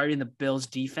not starting the Bills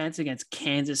defense against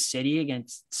Kansas City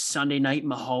against Sunday night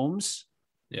Mahomes.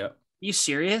 Yeah. You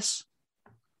serious?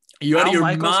 You out of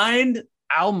your mind?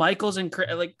 Al Michaels and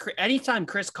anytime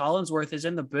Chris Collinsworth is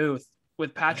in the booth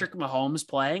with Patrick Mahomes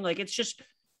playing, it's just,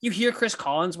 you hear Chris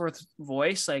Collinsworth's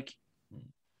voice,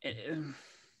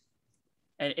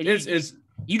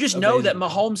 you just know that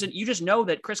Mahomes and you just know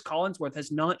that Chris Collinsworth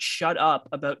has not shut up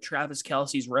about Travis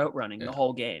Kelce's route running the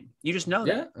whole game. You just know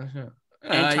that.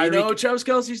 Travis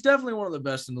Kelce's definitely one of the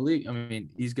best in the league. I mean,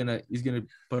 he's gonna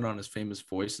put on his famous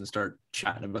voice and start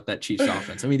chatting about that Chiefs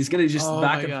offense. I mean, he's gonna just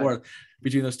back and forth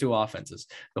between those two offenses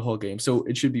the whole game. So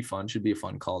it should be fun. Should be a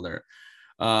fun call there.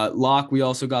 Loch, we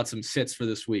also got some sits for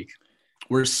this week.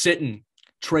 We're sitting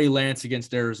Trey Lance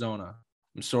against Arizona.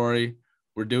 I'm sorry,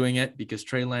 we're doing it because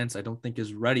Trey Lance, I don't think,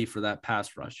 is ready for that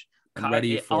pass rush. and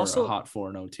ready for also, a hot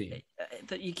 4-0 team.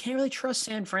 That you can't really trust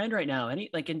San Fran right now,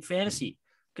 like in fantasy,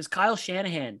 because Kyle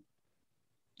Shanahan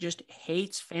just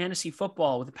hates fantasy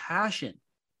football with a passion.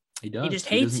 He does. He just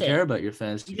He hates doesn't care about your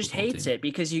fantasy. He just football hates team. it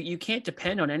because you can't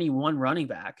depend on any one running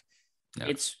back. Yeah.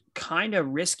 It's kind of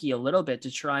risky a little bit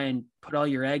to try and put all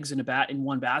your eggs in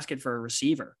one basket for a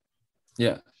receiver.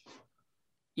 Yeah.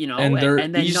 And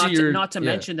then easier, not to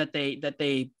mention that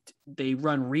they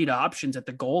run read options at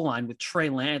the goal line with Trey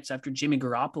Lance after Jimmy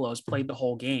Garoppolo has played the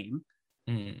whole game.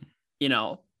 And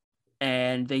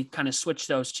they kind of switch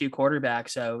those two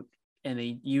quarterbacks out and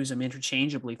they use them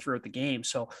interchangeably throughout the game.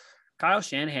 So Kyle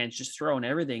Shanahan's just throwing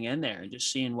everything in there and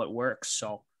just seeing what works.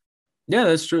 So yeah,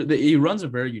 that's true. He runs a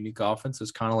very unique offense.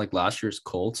 It's kind of like last year's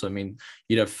Colts. I mean,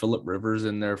 you'd have Phillip Rivers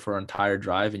in there for an entire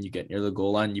drive, and you get near the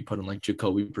goal line, and you put in like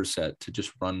Jacoby Brissett to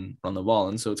just run the ball.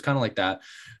 And so it's kind of like that.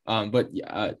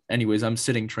 Anyways, I'm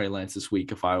sitting Trey Lance this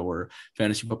week if I were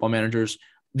fantasy football managers.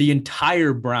 The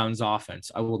entire Browns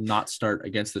offense, I will not start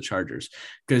against the Chargers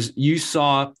because you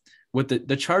saw what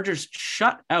the Chargers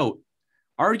shut out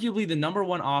arguably the number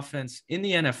one offense in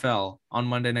the NFL on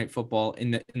Monday Night Football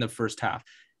in the first half.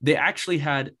 They actually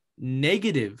had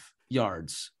negative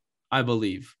yards, I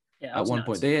believe, at one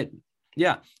point. They had,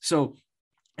 So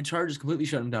the Chargers completely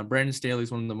shut him down. Brandon Staley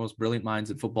is one of the most brilliant minds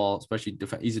in football, especially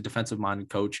he's a defensive-minded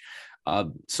coach.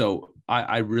 So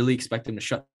I really expect him to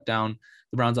shut down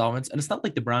the Browns offense. And it's not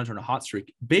like the Browns are on a hot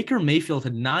streak. Baker Mayfield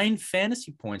had 9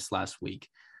 fantasy points last week.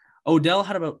 Odell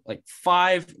had about like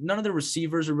 5. None of the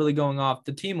receivers are really going off.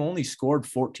 The team only scored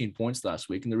 14 points last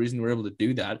week. And the reason we're able to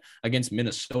do that against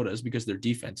Minnesota is because their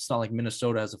defense. It's not like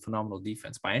Minnesota has a phenomenal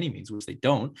defense by any means, which they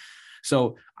don't.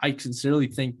 So I sincerely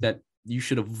think that you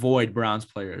should avoid Browns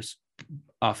players,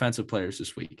 offensive players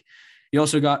this week. You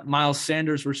also got Miles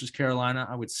Sanders versus Carolina.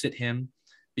 I would sit him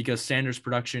because Sanders'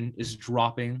 production is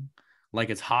dropping like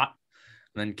it's hot.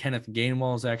 And then Kenneth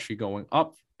Gainwell is actually going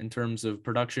up in terms of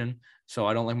production. So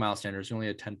I don't like Miles Sanders. He only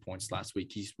had 10 points last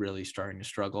week. He's really starting to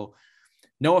struggle.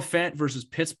 Noah Fant versus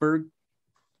Pittsburgh.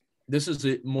 This is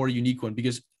a more unique one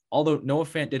because although Noah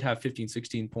Fant did have 15,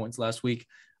 16 points last week,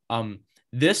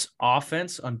 this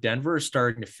offense on Denver is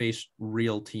starting to face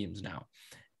real teams now.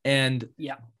 And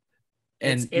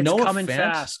it's Noah coming Fant,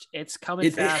 fast. It's coming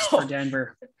fast for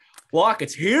Denver. Loch,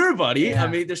 it's here, buddy. Yeah. I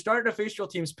mean, they're starting to face real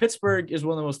teams. Pittsburgh is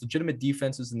one of the most legitimate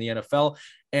defenses in the NFL.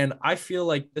 And I feel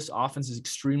like this offense is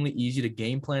extremely easy to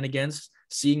game plan against,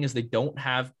 seeing as they don't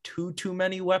have too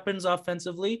many weapons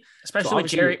offensively. Especially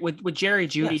with Jerry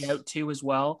Jeudy out too as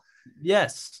well.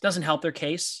 Yes. Doesn't help their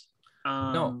case.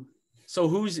 No. So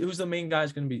who's the main guy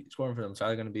going to be scoring for them? It's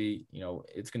either going to be,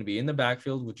 it's going to be in the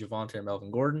backfield with Javonte and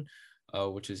Melvin Gordon,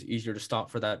 which is easier to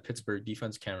stop for that Pittsburgh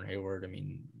defense. Cameron Hayward. I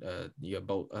mean, you have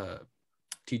both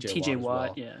TJ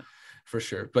Watt, yeah, for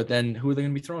sure. But then who are they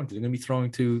going to be throwing to? They're going to be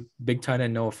throwing to big tight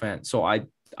end Noah Fant. So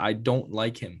I don't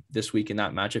like him this week in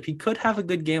that matchup. He could have a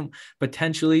good game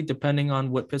potentially, depending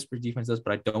on what Pittsburgh defense does,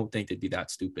 but I don't think they'd be that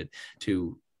stupid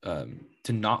to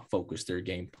not focus their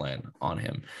game plan on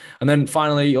him. And then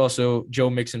finally, also Joe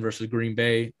Mixon versus Green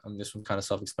Bay. This one kind of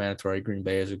self-explanatory. Green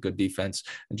Bay is a good defense,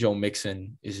 and Joe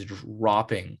Mixon is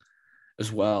dropping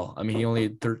as well. I mean, he only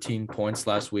had 13 points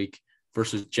last week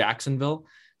versus Jacksonville.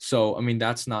 So, I mean,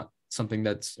 that's not something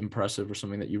that's impressive or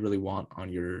something that you really want on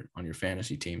your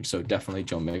fantasy team. So definitely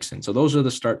Joe Mixon. So those are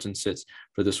the starts and sits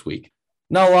for this week.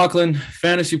 Now, Lachlan,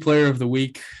 fantasy player of the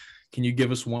week. Can you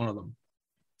give us one of them?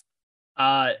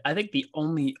 I think the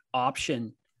only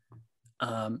option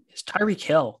is Tyreek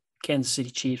Hill, Kansas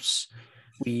City Chiefs.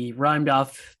 We rhymed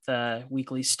off the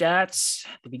weekly stats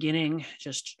at the beginning.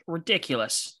 Just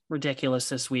ridiculous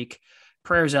this week.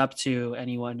 Prayers up to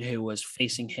anyone who was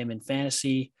facing him in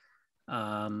fantasy.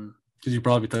 Because you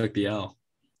probably took the L.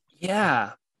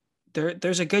 Yeah,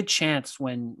 there's a good chance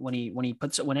when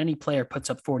any player puts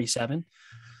up 47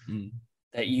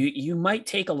 that you might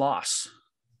take a loss.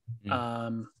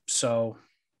 So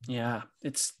yeah,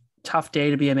 it's a tough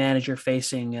day to be a manager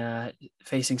facing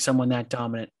someone that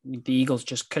dominant. The Eagles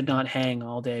just could not hang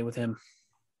all day with him.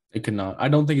 They could not. I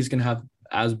don't think he's going to have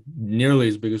as nearly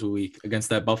as big as a week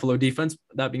against that Buffalo defense.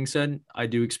 That being said, I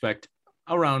do expect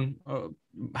around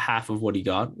half of what he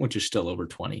got, which is still over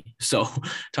 20. So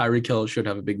Tyreek Hill should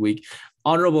have a big week.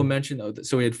 Honorable mention, though.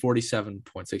 So he had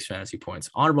 47.6 fantasy points.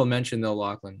 Honorable mention, though,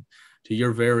 Lachlan, to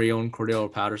your very own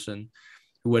Cordero Patterson,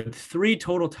 who had 3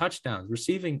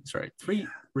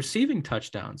 receiving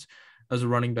touchdowns as a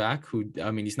running back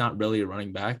he's not really a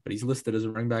running back, but he's listed as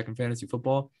a running back in fantasy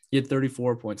football. He had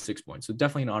 34.6 points. So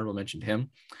definitely an honorable mention to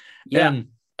him. Yeah.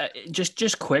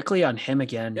 Just quickly on him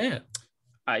again. Yeah.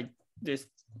 This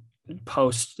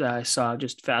post that I saw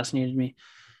just fascinated me.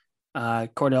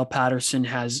 Cordell Patterson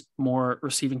has more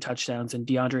receiving touchdowns than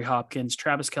DeAndre Hopkins,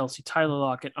 Travis Kelce, Tyler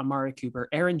Lockett, Amari Cooper,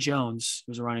 Aaron Jones,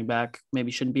 who's a running back,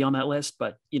 maybe shouldn't be on that list,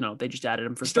 but they just added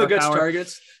him for Still star gets power.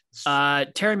 targets.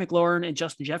 Terry McLaurin and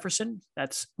Justin Jefferson.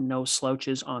 That's no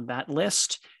slouches on that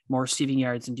list. More receiving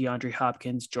yards than DeAndre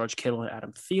Hopkins, George Kittle, and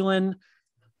Adam Thielen.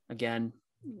 Again,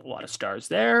 a lot of stars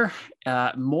there.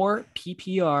 More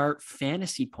PPR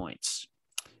fantasy points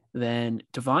than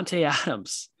Devontae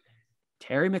Adams,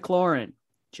 Terry McLaurin,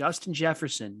 Justin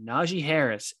Jefferson, Najee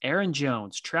Harris, Aaron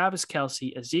Jones, Travis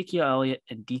Kelce, Ezekiel Elliott,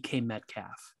 and DK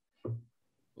Metcalf.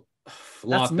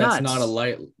 Loch, that's not a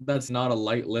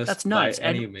light list. That's nuts. By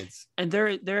any means. And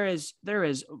there is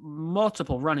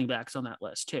multiple running backs on that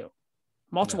list too.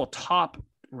 Multiple top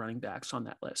running backs on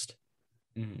that list.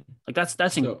 Mm-hmm. Like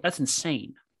that's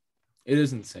insane. It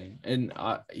is insane. And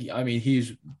I mean,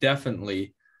 he's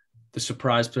definitely the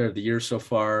surprise player of the year so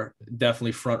far.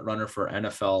 Definitely front runner for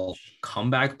NFL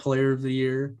comeback player of the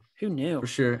year. Who knew? For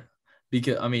sure.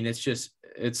 Because I mean,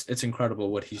 it's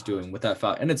incredible what he's doing with that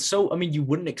Falcon. And it's so, I mean, you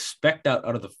wouldn't expect that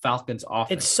out of the Falcons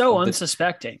offense. It's so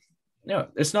unsuspecting. No,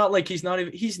 it's not like he's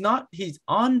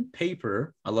on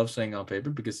paper. I love saying on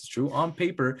paper because it's true. On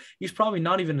paper, he's probably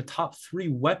not even a top 3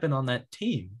 weapon on that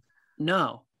team.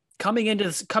 No. Coming into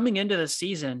the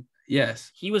season,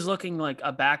 yes, he was looking like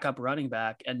a backup running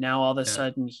back, and now all of a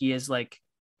sudden he is like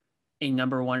a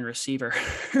number 1 receiver.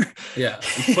 Yeah,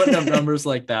 he's putting up numbers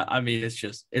like that. I mean,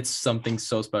 it's something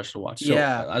so special to watch. So,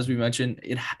 as we mentioned,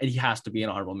 he has to be an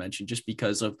honorable mention just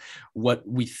because of what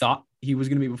we thought he was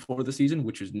going to be before the season,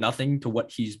 which is nothing to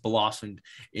what he's blossomed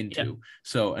into. Yeah.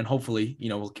 So, and hopefully,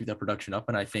 we'll keep that production up.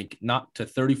 And I think not to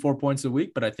 34 points a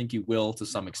week, but I think he will to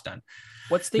some extent.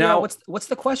 What's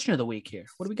the question of the week here?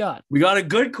 What do we got? We got a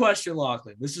good question,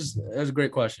 Lachlan. That's a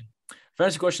great question.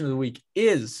 Fantasy question of the week: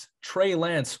 is Trey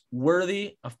Lance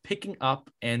worthy of picking up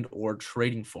and or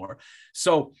trading for?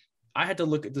 So I had to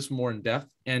look at this more in depth.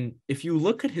 And if you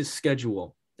look at his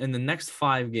schedule in the next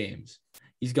 5 games,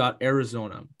 he's got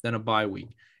Arizona, then a bye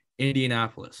week,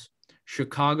 Indianapolis,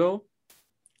 Chicago,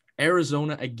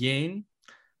 Arizona again,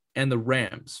 and the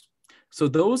Rams. So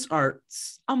those are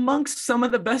amongst some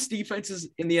of the best defenses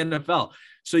in the NFL.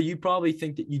 So you probably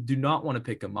think that you do not want to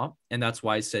pick him up. And that's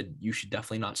why I said you should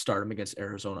definitely not start him against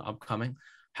Arizona upcoming.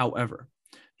 However,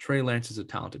 Trey Lance is a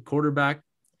talented quarterback.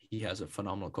 He has a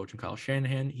phenomenal coach in Kyle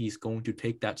Shanahan. He's going to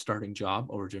take that starting job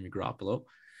over Jimmy Garoppolo.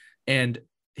 And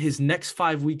his next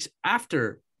 5 weeks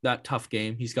after that tough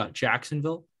game, he's got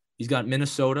Jacksonville, he's got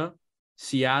Minnesota,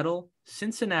 Seattle,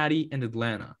 Cincinnati, and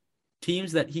Atlanta.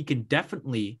 Teams that he can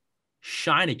definitely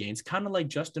shine against, kind of like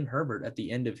Justin Herbert at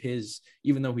the end of his,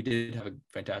 even though he did have a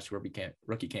fantastic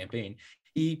rookie campaign,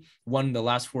 he won the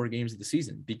last 4 games of the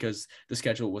season because the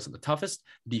schedule wasn't the toughest,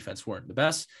 defense weren't the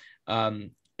best,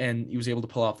 and he was able to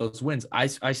pull off those wins. I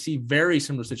see very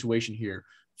similar situation here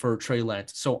for Trey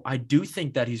Lance. So I do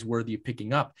think that he's worthy of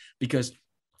picking up because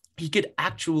he could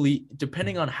actually,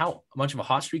 depending on how much of a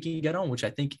hot streak he can get on, which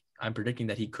I think I'm predicting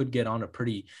that he could get on a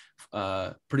pretty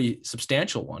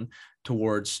substantial one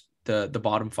towards the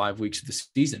bottom 5 weeks of the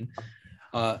season.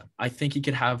 I think he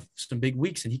could have some big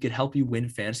weeks and he could help you win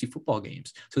fantasy football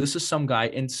games. So this is some guy,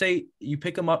 and say you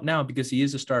pick him up now because he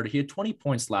is a starter. He had 20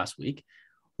 points last week.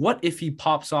 What if he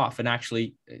pops off and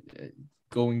actually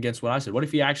going against what I said? What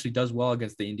if he actually does well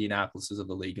against the Indianapolises of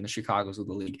the league and the Chicagos of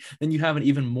the league? Then you have an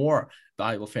even more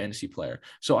valuable fantasy player.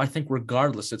 So I think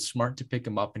regardless, it's smart to pick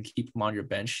him up and keep him on your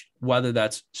bench, whether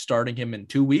that's starting him in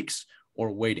 2 weeks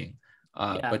or waiting.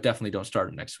 But definitely don't start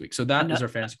him next week. So that is our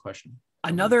fantasy question.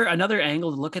 Another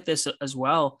angle to look at this as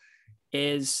well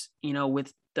is,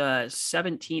 with the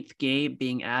 17th game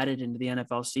being added into the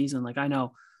NFL season, like I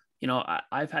know,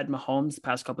 I've had Mahomes the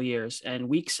past couple of years, and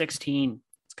week 16,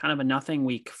 it's kind of a nothing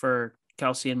week for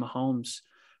Kelsey and Mahomes,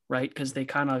 right? Because they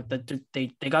kind of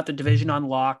they got the division on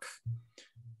lock,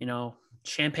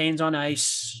 champagne's on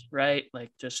ice, right?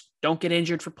 Like just don't get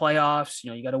injured for playoffs.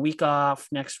 You got a week off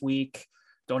next week.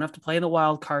 Don't have to play in the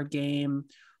wild card game,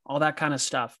 all that kind of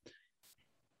stuff.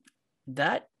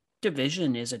 That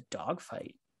division is a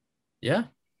dogfight. Yeah.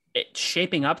 It's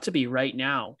shaping up to be right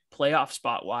now, playoff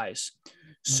spot wise.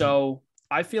 So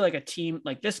I feel like a team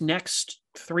like this next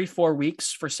 3-4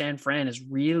 weeks for San Fran is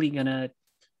really going to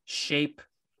shape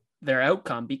their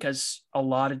outcome because a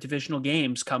lot of divisional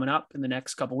games coming up in the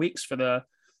next couple of weeks for the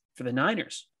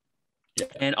Niners. Yeah.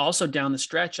 And also down the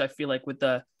stretch, I feel like with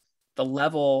the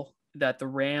level that the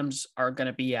Rams are going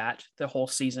to be at the whole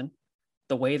season,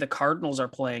 the way the Cardinals are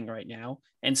playing right now,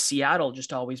 and Seattle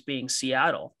just always being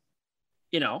Seattle,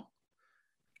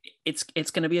 it's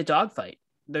going to be a dogfight.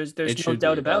 There's no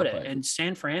doubt about it. And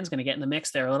San Fran's going to get in the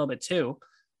mix there a little bit too.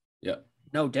 Yeah.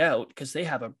 No doubt, because they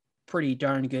have a pretty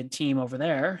darn good team over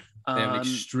there. They have an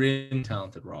extremely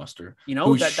talented roster,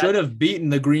 who that should have beaten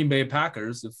the Green Bay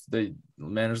Packers if they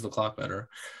managed the clock better.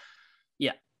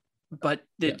 Yeah, but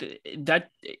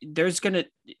there's gonna,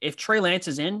 if Trey Lance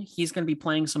is in, he's gonna be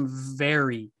playing some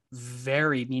very,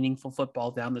 very meaningful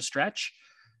football down the stretch.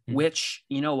 Which,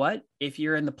 you know what? If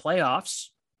you're in the playoffs,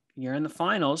 you're in the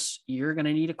finals, you're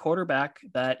gonna need a quarterback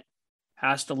that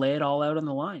has to lay it all out on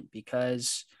the line,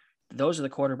 because those are the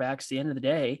quarterbacks at the end of the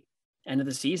day, end of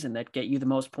the season, that get you the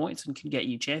most points and can get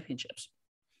you championships.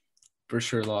 For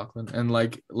sure, Lachlan. And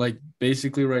like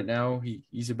basically right now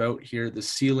he's about here. The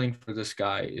ceiling for this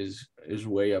guy is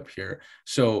way up here.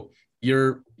 So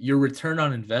your return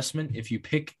on investment, if you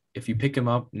pick him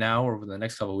up now or over the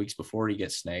next couple of weeks before he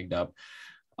gets snagged up,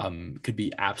 could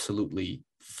be absolutely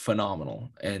phenomenal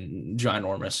and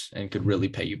ginormous and could really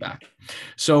pay you back.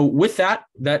 So with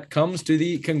that comes to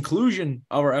the conclusion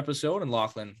of our episode. And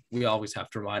Lachlan, we always have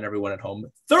to remind everyone at home,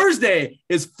 Thursday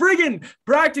is friggin'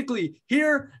 practically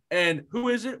here. And who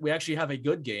is it? We actually have a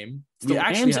good game.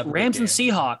 Rams and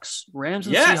Seahawks.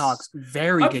 Seahawks.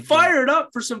 Very good. I'm fired up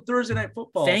for some Thursday night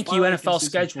football. Thank you, NFL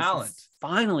schedule. Talent.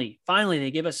 Finally,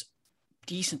 they give us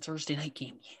decent Thursday night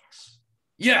game.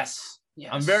 Yes.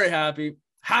 I'm very happy.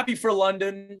 Happy for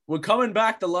London. We're coming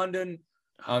back to London.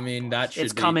 I mean,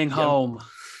 it's coming home.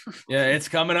 Yeah, it's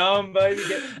coming home, baby.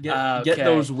 Get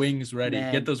those wings ready.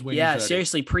 Man. Get those wings ready.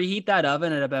 Seriously, preheat that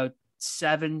oven at about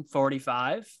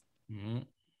 7:45. Mm-hmm.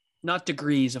 Not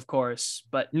degrees, of course,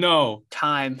 but no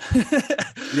time. You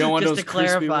don't want just to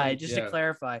clarify. To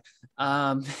clarify.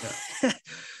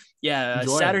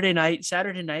 Saturday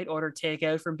night. Order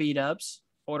takeout from B-Dubs.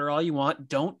 Order all you want.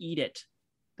 Don't eat it.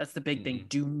 That's the big thing.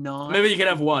 Do not. Maybe you can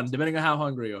have one, depending on how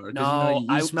hungry you are. No,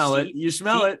 you smell it. You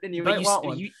smell it, and you might want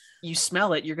one. You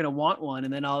smell it. You're gonna want one,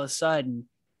 and then all of a sudden,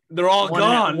 they're all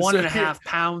gone. 1.5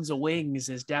 pounds of wings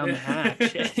is down the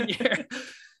hatch.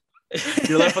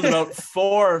 You're left with about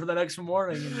 4 for the next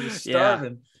morning, and you're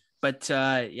starving. But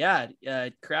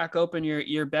crack open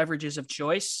your beverages of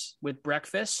choice with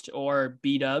breakfast or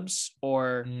B-Dubs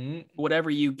or whatever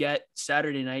you get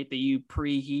Saturday night that you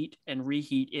preheat and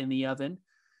reheat in the oven.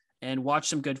 And watch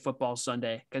some good football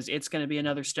Sunday, because it's going to be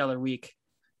another stellar week.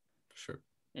 Sure.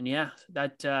 And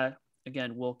that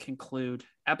again will conclude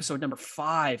episode number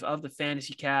 5 of the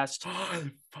Fantasy Cast.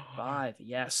 5,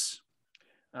 yes.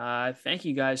 Thank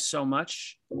you guys so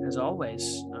much. As always,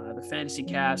 the Fantasy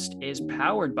Cast is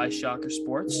powered by Shocker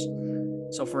Sports.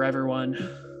 So for everyone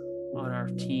on our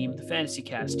team, the Fantasy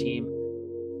Cast team,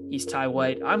 he's Ty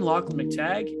White. I'm Lachlan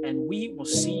McTagg, and we will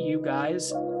see you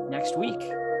guys next week.